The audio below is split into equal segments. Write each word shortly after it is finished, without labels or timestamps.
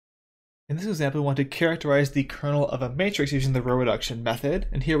In this example, we want to characterize the kernel of a matrix using the row reduction method.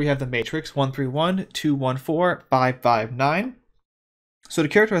 And here we have the matrix 1, 3, 1, 2, 1, 4, 5, 5, 9. So to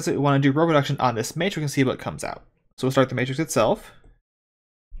characterize it, we want to do row reduction on this matrix and see what comes out. So we'll start the matrix itself.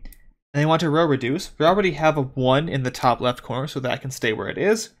 And then we want to row reduce. We already have a 1 in the top left corner, so that can stay where it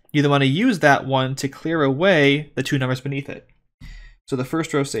is. You then want to use that 1 to clear away the two numbers beneath it. So the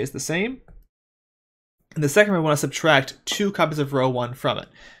first row stays the same. In the second row, we want to subtract 2 copies of row 1 from it.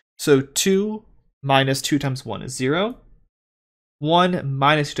 So 2 minus 2 times 1 is 0. 1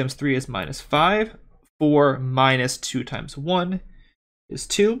 minus 2 times 3 is minus 5. 4 minus 2 times 1 is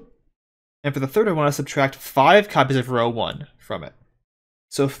 2. And for the third, I want to subtract 5 copies of row 1 from it.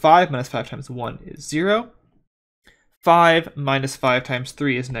 So 5 minus 5 times 1 is 0. 5 minus 5 times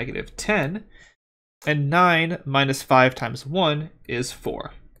 3 is negative 10. And 9 minus 5 times 1 is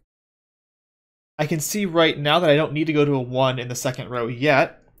 4. I can see right now that I don't need to go to a 1 in the second row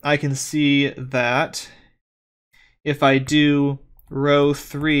yet. I can see that if I do row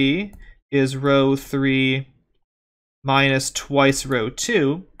 3 is row 3 minus twice row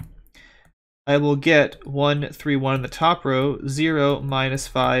 2, I will get 1, 3, 1 in the top row, 0, minus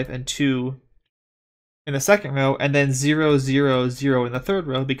 5, and 2 in the second row, and then 0, 0, 0 in the third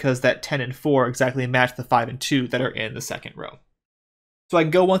row because that 10 and 4 exactly match the 5 and 2 that are in the second row. So I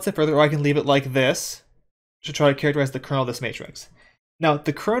can go one step further, or I can leave it like this to try to characterize the kernel of this matrix. Now,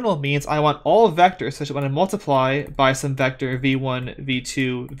 the kernel means I want all vectors such that when I multiply by some vector v1,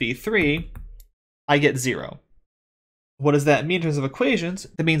 v2, v3, I get 0. What does that mean in terms of equations?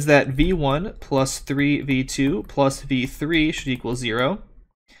 That means that v1 plus 3v2 plus v3 should equal 0,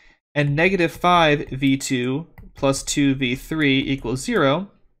 and negative 5v2 plus 2v3 equals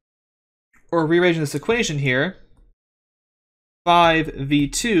 0, or rearranging this equation here,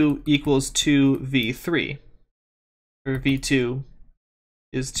 5v2 equals 2v3, where v2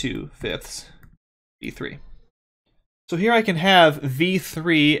 is 2/5 v3. So here I can have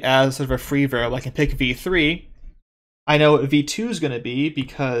v3 as sort of a free variable. I can pick v3. I know what v2 is going to be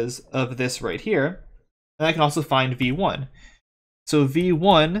because of this right here. And I can also find v1. So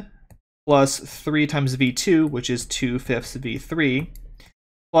v1 plus 3 times v2, which is 2/5 v3,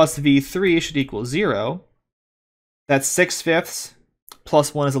 plus v3 should equal 0. That's 6/5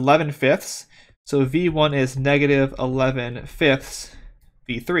 plus 1 is 11/5. So v1 is negative 11/5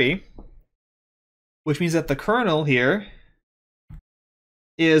 v3, which means that the kernel here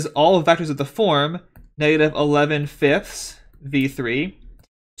is all vectors of the form negative 11/5 v3,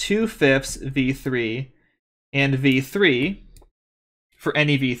 2/5 v3, and v3 for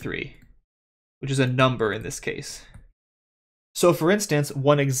any v3, which is a number in this case. So for instance,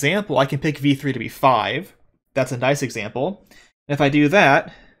 one example, I can pick v3 to be 5. That's a nice example. And if I do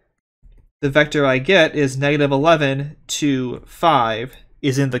that, the vector I get is negative 11 to 5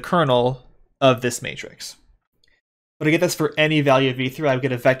 is in the kernel of this matrix. But to get this for any value of v3, I would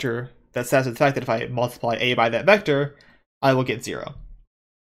get a vector that satisfies the fact that if I multiply a by that vector, I will get 0.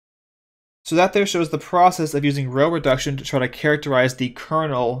 So that there shows the process of using row reduction to try to characterize the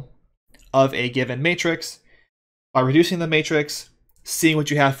kernel of a given matrix by reducing the matrix, seeing what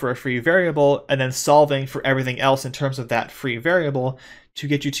you have for a free variable, and then solving for everything else in terms of that free variable to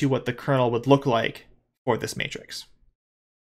get you to what the kernel would look like for this matrix.